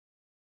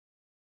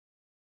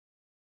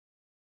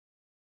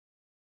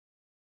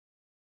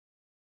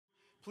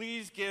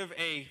Please give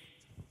a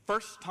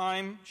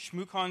first-time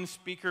Shmoocon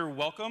speaker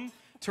welcome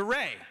to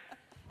Rae.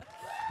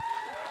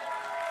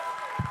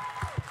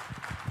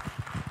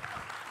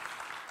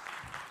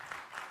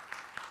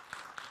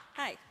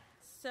 Hi.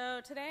 So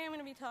today I'm going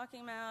to be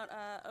talking about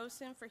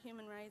OSINT for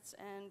human rights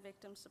and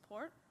victim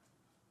support.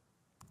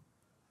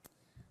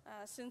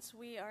 Since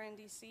we are in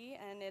DC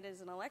and it is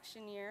an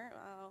election year,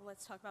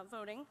 let's talk about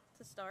voting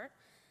to start.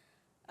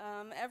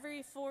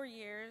 Every 4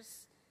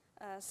 years,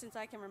 since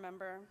I can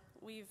remember,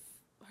 we've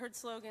heard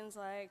slogans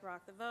like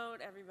rock the vote,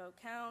 every vote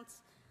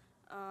counts,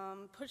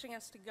 pushing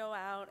us to go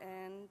out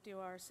and do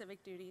our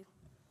civic duty,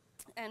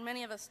 and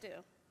many of us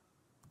do.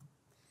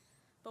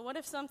 But what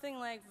if something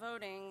like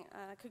voting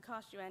could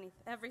cost you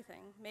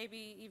everything,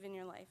 maybe even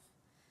your life?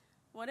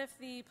 What if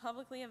the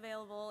publicly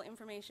available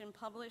information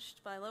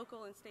published by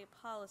local and state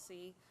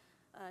policy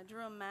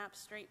drew a map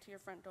straight to your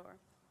front door?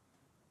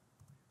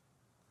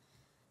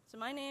 So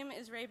my name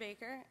is Rae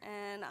Baker,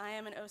 and I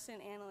am an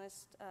OSINT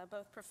analyst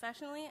both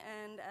professionally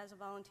and as a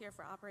volunteer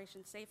for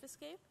Operation Safe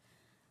Escape.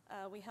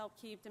 We help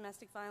keep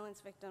domestic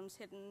violence victims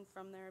hidden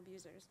from their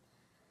abusers.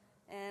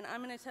 And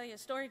I'm going to tell you a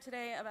story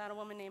today about a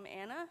woman named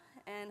Anna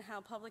and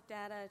how public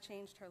data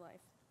changed her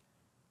life.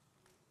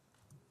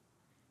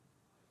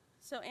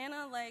 So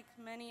Anna, like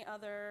many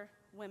other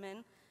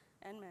women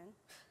and men,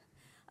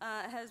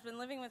 has been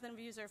living with an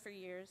abuser for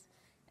years,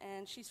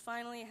 and she's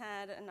finally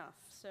had enough.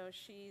 So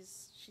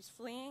she's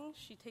fleeing.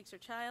 She takes her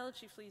child.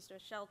 She flees to a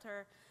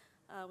shelter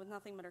with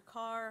nothing but her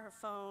car, her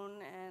phone,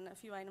 and a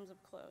few items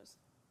of clothes.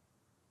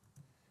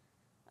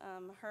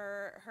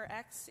 Her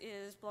ex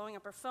is blowing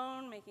up her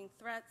phone, making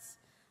threats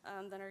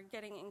that are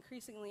getting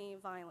increasingly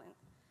violent.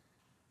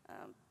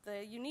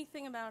 The unique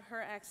thing about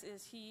her ex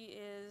is he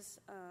is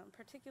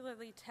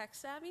particularly tech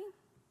savvy,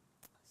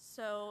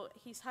 so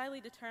he's highly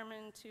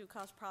determined to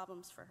cause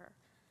problems for her.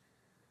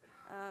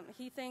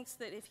 He thinks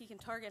that if he can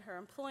target her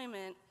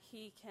employment,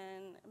 he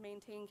can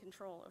maintain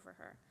control over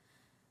her.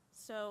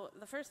 So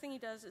the first thing he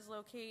does is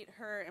locate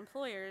her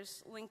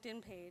employer's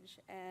LinkedIn page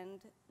and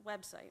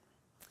website.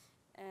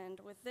 And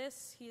with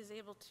this, he is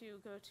able to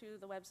go to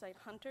the website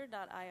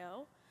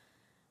hunter.io,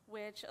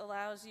 which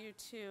allows you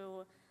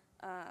to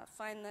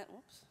find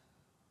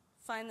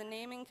the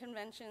naming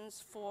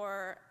conventions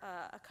for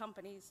a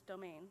company's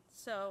domain.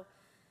 So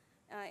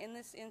in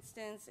this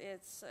instance,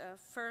 it's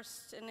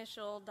first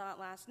initial dot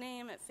last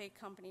name at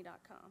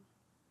fakecompany.com.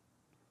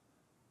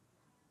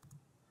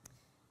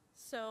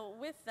 So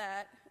with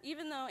that,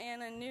 even though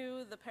Anna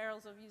knew the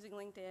perils of using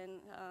LinkedIn,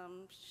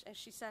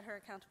 she set her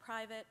account to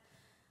private,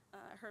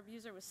 her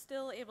abuser was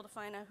still able to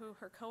find out who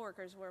her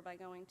coworkers were by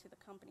going to the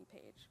company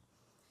page.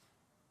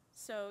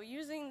 So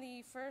using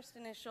the first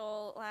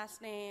initial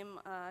last name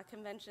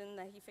convention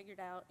that he figured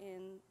out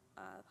in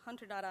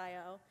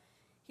hunter.io,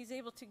 he's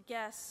able to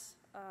guess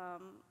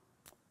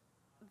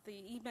the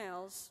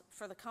emails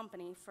for the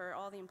company for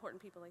all the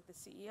important people like the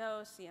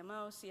CEO,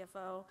 CMO,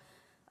 CFO,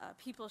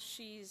 people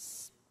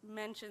she's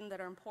mentioned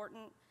that are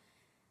important.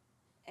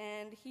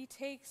 And he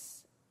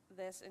takes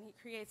this and he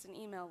creates an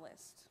email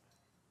list.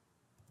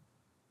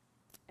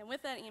 And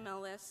with that email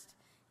list,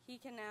 he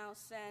can now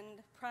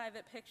send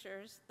private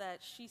pictures that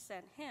she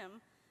sent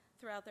him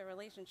throughout their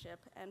relationship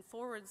and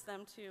forwards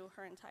them to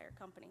her entire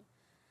company.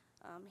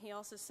 He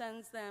also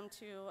sends them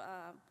to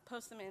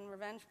post them in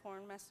revenge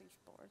porn message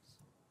boards.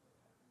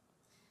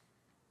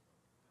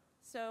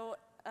 So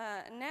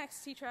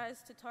next, he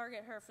tries to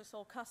target her for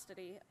sole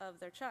custody of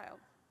their child.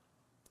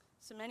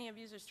 So many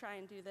abusers try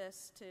and do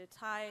this to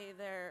tie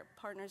their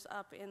partners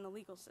up in the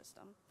legal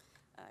system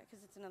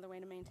because it's another way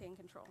to maintain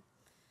control.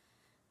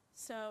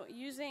 So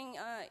using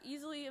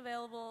easily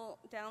available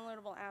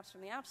downloadable apps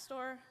from the App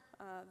Store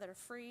that are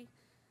free,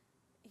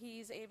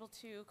 he's able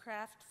to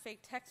craft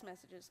fake text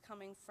messages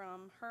coming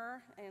from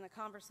her in a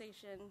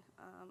conversation.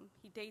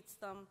 He dates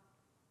them,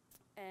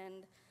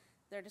 and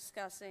they're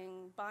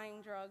discussing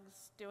buying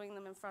drugs, doing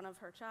them in front of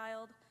her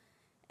child,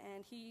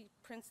 and he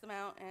prints them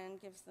out and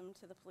gives them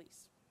to the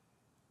police.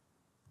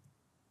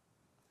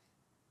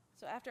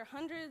 So after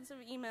hundreds of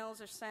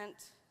emails are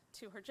sent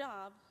to her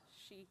job,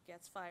 she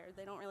gets fired.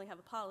 They don't really have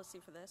a policy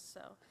for this,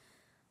 so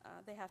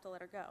they have to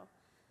let her go.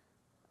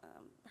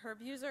 Her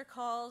abuser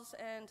calls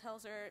and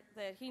tells her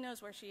that he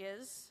knows where she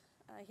is.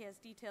 He has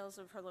details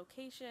of her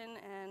location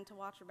and to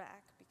watch her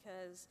back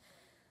because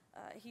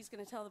he's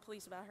going to tell the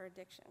police about her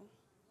addiction.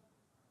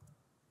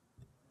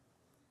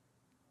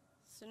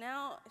 So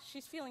now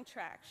she's feeling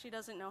tracked. She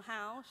doesn't know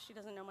how. She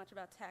doesn't know much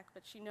about tech,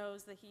 but she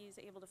knows that he's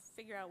able to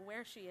figure out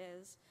where she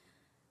is,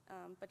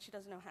 but she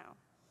doesn't know how.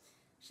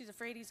 She's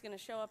afraid he's going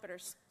to show up at her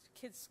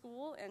kids'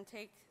 school and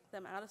take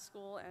them out of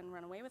school and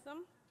run away with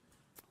them.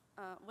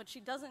 What she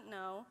doesn't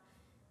know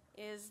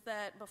is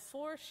that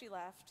before she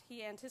left,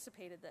 he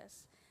anticipated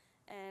this,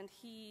 and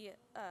he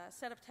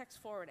set up text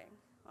forwarding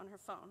on her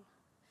phone.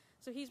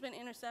 So he's been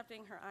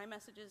intercepting her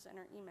iMessages and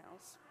her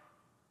emails.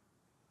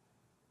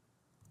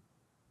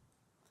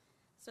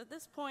 So at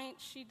this point,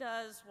 she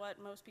does what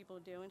most people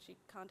do, and she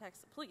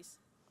contacts the police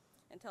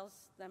and tells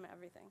them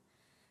everything.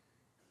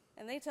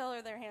 And they tell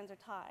her their hands are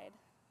tied.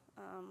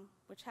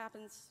 which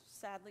happens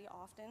sadly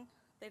often.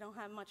 They don't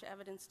have much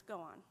evidence to go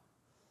on.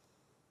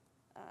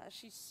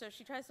 So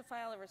she tries to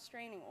file a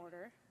restraining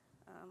order,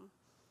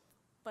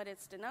 but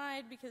it's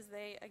denied because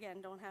they,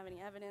 again, don't have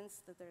any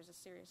evidence that there's a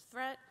serious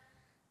threat.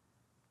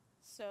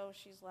 So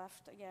she's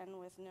left, again,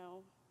 with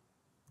no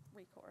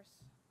recourse.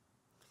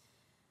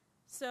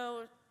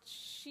 So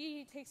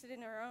she takes it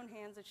into her own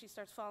hands and she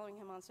starts following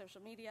him on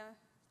social media,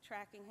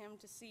 tracking him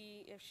to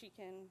see if she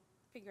can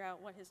figure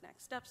out what his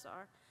next steps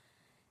are.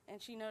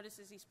 And she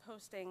notices he's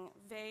posting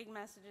vague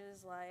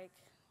messages like,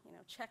 you know,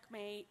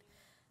 checkmate,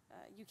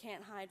 you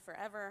can't hide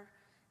forever,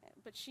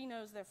 but she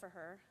knows they're for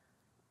her.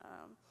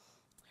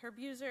 Her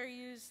abuser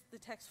used the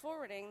text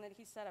forwarding that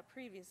he set up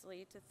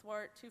previously to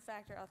thwart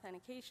two-factor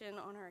authentication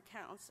on her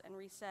accounts and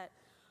reset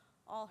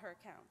all her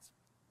accounts.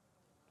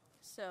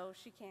 So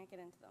she can't get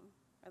into them,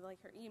 or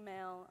like her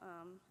email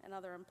and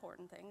other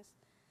important things.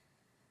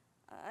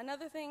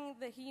 Another thing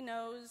that he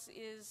knows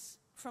is,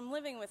 from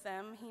living with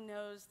them, he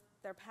knows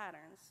their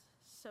patterns.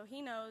 So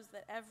he knows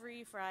that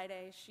every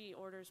Friday she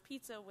orders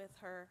pizza with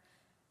her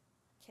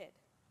kid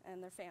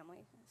and their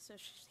family. So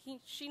he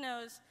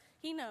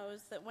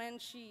knows that when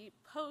she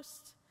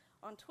posts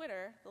on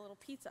Twitter, the little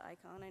pizza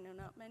icon, I know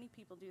not many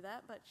people do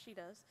that, but she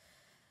does,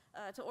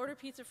 to order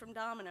pizza from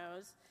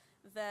Domino's,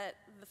 that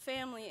the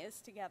family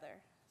is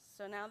together.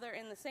 So now they're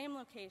in the same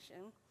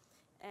location,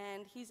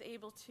 and he's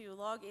able to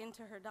log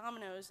into her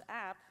Domino's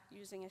app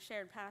using a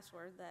shared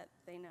password that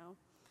they know,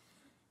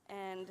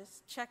 and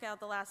check out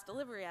the last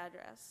delivery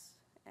address,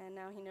 and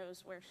now he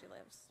knows where she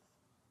lives.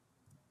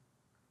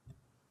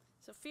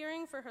 So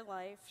fearing for her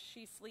life,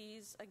 she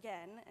flees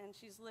again, and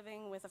she's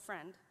living with a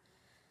friend.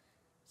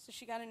 So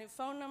she got a new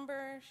phone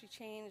number, she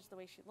changed the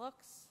way she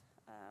looks,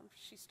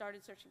 she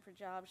started searching for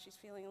jobs, she's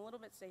feeling a little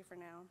bit safer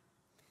now.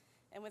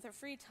 And with her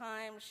free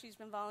time, she's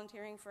been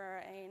volunteering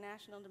for a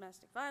national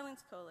domestic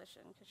violence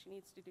coalition because she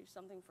needs to do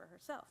something for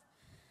herself.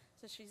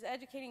 So she's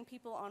educating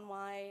people on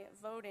why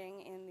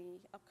voting in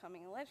the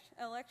upcoming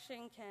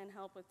election can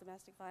help with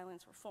domestic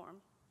violence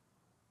reform.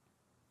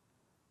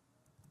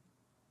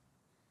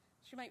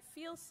 She might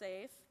feel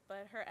safe,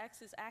 but her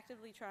ex is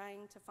actively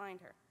trying to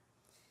find her.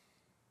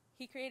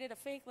 He created a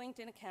fake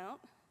LinkedIn account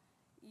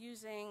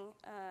using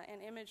an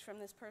image from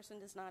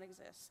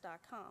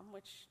thispersondoesnotexist.com,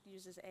 which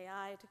uses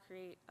AI to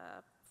create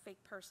a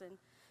fake person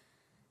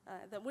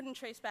that wouldn't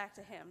trace back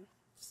to him.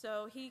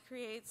 So he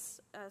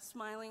creates a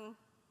smiling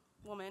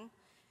woman,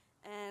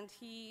 and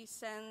he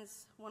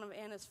sends one of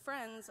Anna's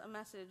friends a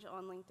message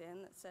on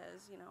LinkedIn that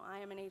says, you know, I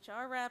am an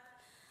HR rep.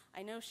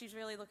 I know she's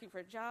really looking for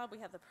a job. We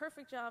have the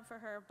perfect job for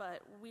her,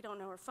 but we don't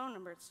know her phone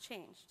number. It's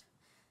changed.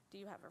 Do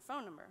you have her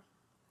phone number?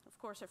 Of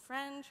course, her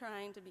friend,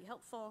 trying to be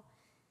helpful,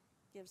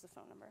 gives the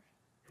phone number.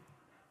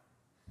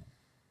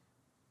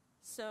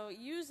 So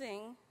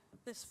using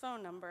this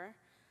phone number,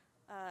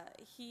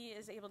 he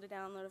is able to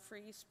download a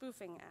free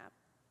spoofing app.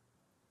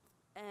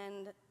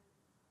 And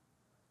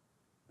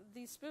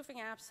these spoofing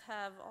apps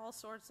have all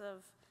sorts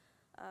of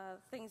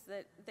things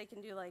that they can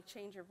do, like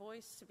change your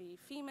voice to be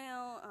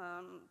female,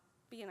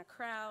 be in a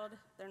crowd.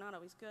 They're not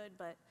always good,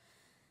 but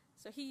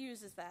so he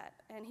uses that,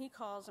 and he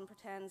calls and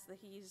pretends that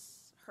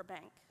he's her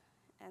bank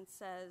and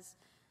says,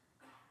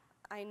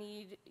 I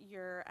need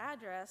your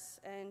address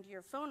and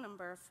your phone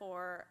number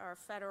for our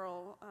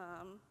federal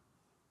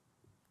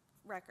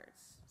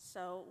records.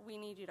 So we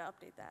need you to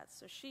update that.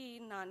 So she,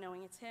 not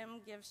knowing it's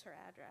him, gives her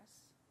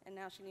address, and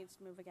now she needs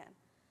to move again.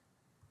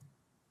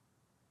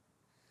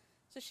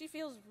 So she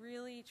feels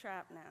really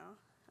trapped now.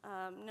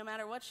 No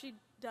matter what she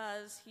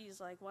does, he's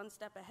like one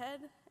step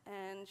ahead,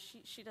 and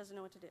she doesn't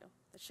know what to do.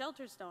 The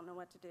shelters don't know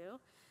what to do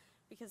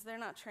because they're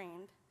not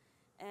trained,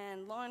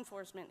 and law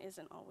enforcement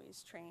isn't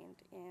always trained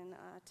in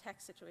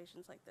tech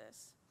situations like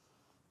this.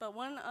 But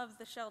one of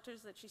the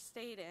shelters that she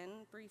stayed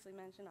in briefly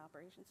mentioned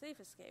Operation Safe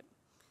Escape.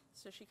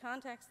 So she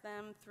contacts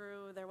them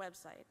through their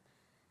website.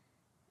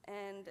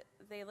 And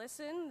they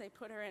listen, they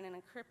put her in an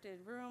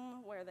encrypted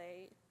room where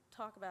they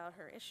talk about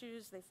her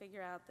issues. They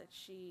figure out that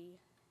she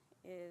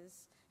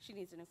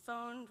needs a new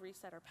phone,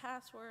 reset her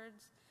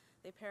passwords.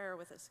 They pair her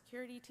with a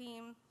security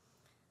team.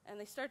 And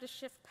they start to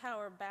shift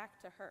power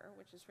back to her,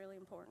 which is really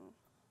important.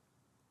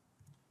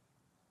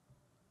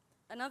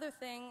 Another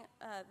thing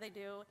they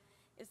do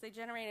is they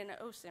generate an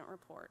OSINT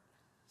report.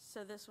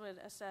 So this would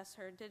assess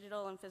her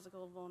digital and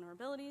physical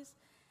vulnerabilities.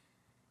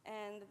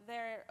 And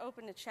they're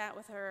open to chat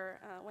with her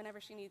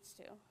whenever she needs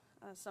to,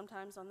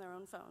 sometimes on their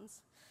own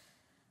phones,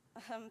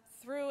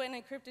 through an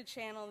encrypted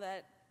channel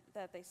that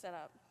they set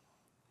up.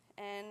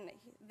 And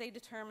they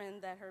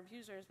determined that her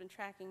abuser has been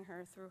tracking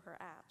her through her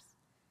apps.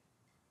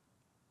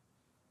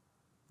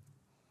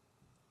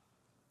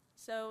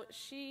 So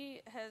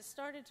she has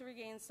started to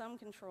regain some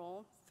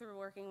control through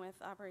working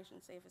with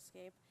Operation Safe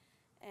Escape.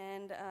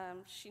 And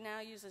she now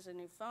uses a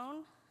new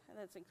phone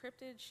that's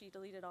encrypted. She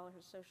deleted all of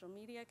her social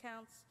media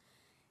accounts.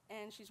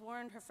 And she's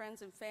warned her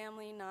friends and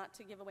family not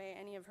to give away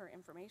any of her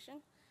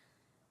information.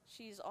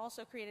 She's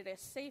also created a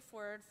safe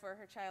word for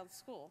her child's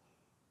school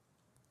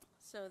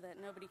so that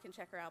nobody can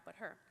check her out but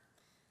her.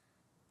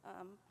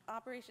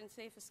 Operation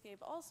Safe Escape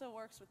also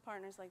works with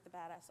partners like the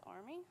Badass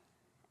Army,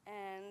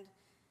 and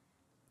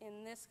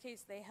in this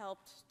case, they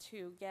helped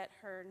to get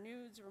her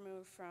nudes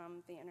removed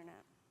from the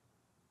internet.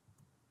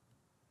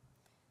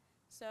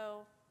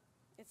 So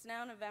it's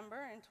now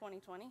November in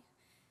 2020,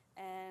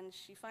 and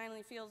she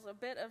finally feels a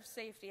bit of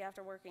safety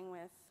after working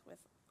with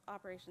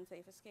Operation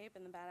Safe Escape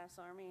and the Badass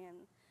Army, and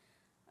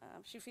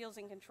she feels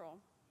in control.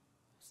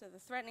 So the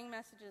threatening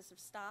messages have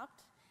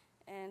stopped,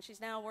 and she's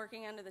now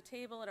working under the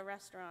table at a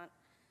restaurant.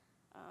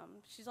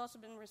 She's also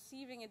been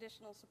receiving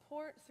additional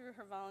support through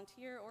her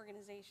volunteer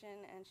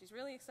organization, and she's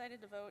really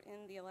excited to vote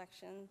in the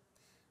election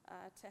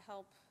to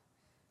help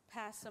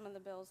pass some of the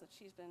bills that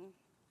she's been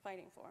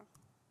fighting for.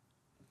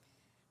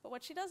 But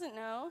what she doesn't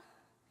know,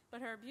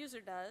 but her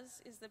abuser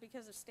does, is that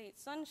because of state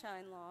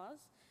sunshine laws,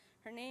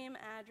 her name,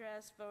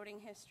 address,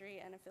 voting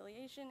history, and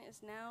affiliation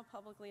is now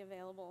publicly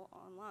available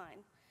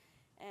online,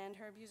 and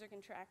her abuser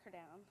can track her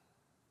down.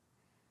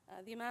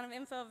 The amount of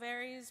info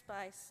varies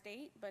by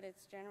state, but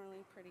it's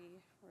generally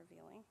pretty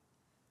revealing.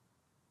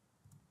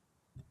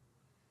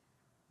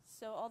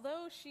 So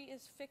although she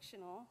is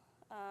fictional,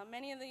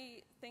 many of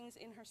the things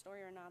in her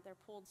story are not. They're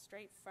pulled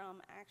straight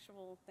from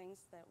actual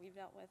things that we've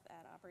dealt with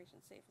at Operation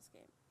Safe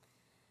Escape.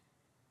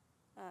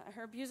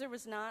 Her abuser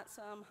was not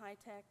some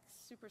high-tech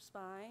super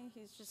spy.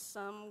 He's just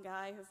some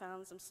guy who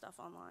found some stuff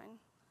online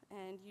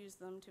and used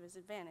them to his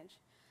advantage.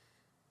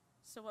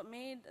 So what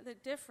made the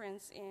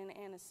difference in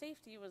Anna's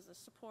safety was the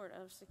support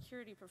of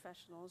security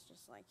professionals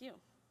just like you.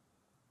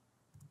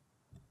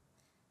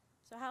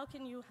 So how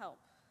can you help?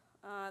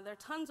 There are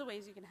tons of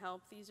ways you can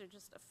help. These are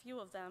just a few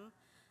of them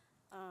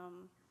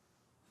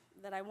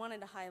that I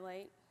wanted to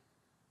highlight.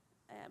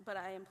 But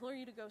I implore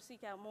you to go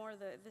seek out more.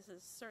 This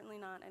is certainly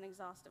not an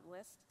exhaustive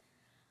list.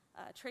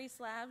 Trace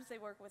Labs, they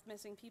work with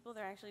missing people.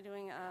 They're actually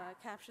doing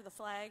Capture the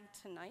Flag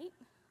tonight,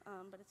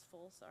 but it's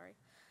full, sorry.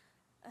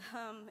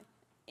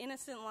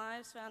 Innocent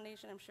Lives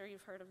Foundation, I'm sure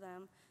you've heard of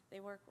them. They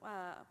work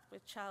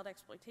with child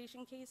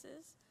exploitation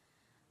cases.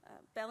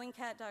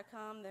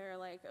 Bellingcat.com, they're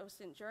like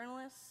OSINT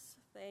journalists.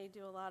 They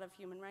do a lot of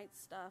human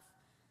rights stuff.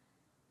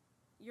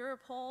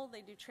 Europol,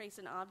 they do trace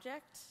an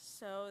object.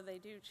 So they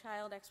do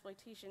child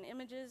exploitation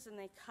images, and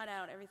they cut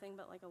out everything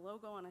but like a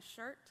logo on a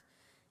shirt,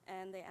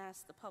 and they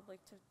ask the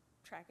public to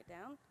track it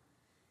down.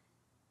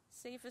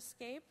 Safe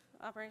Escape,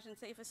 Operation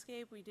Safe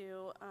Escape, we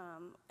do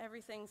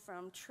everything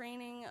from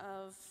training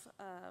of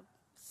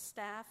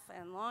staff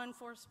and law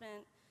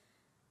enforcement,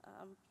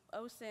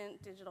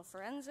 OSINT, digital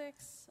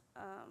forensics,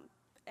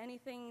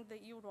 anything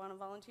that you would want to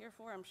volunteer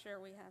for, I'm sure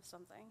we have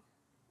something.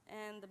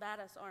 And the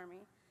Badass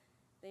Army,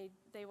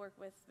 they work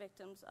with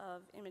victims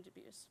of image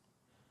abuse.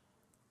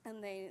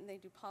 And they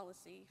do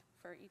policy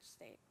for each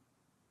state.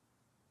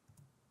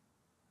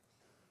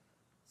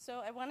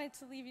 So I wanted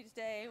to leave you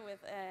today with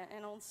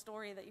an old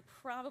story that you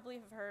probably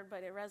have heard,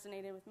 but it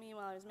resonated with me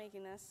while I was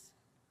making this.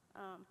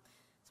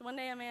 So one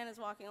day a man is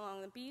walking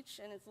along the beach,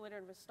 and it's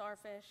littered with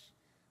starfish,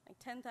 like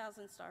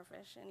 10,000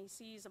 starfish, and he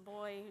sees a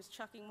boy who's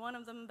chucking one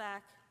of them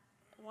back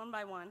one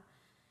by one,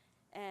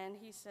 and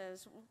he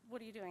says,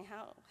 "What are you doing?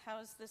 How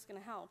is this going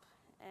to help?"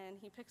 And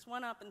he picks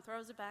one up and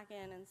throws it back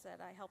in and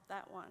said, "I helped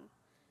that one."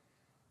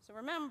 So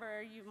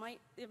remember,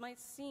 it might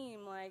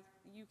seem like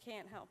you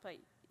can't help, but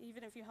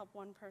even if you help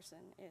one person,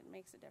 it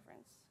makes a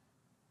difference.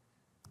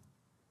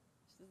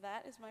 So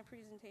that is my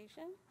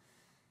presentation.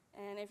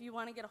 And if you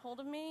want to get a hold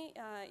of me,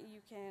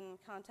 you can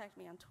contact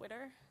me on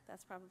Twitter.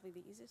 That's probably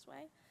the easiest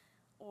way.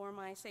 Or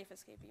my Safe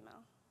Escape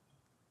email.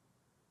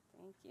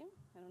 Thank you.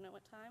 I don't know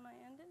what time I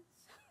ended.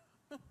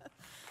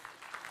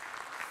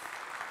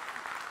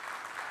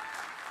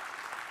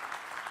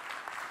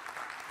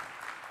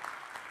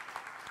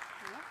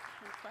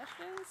 Any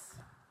questions?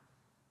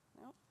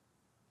 No?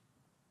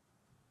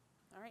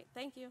 All right,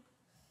 thank you.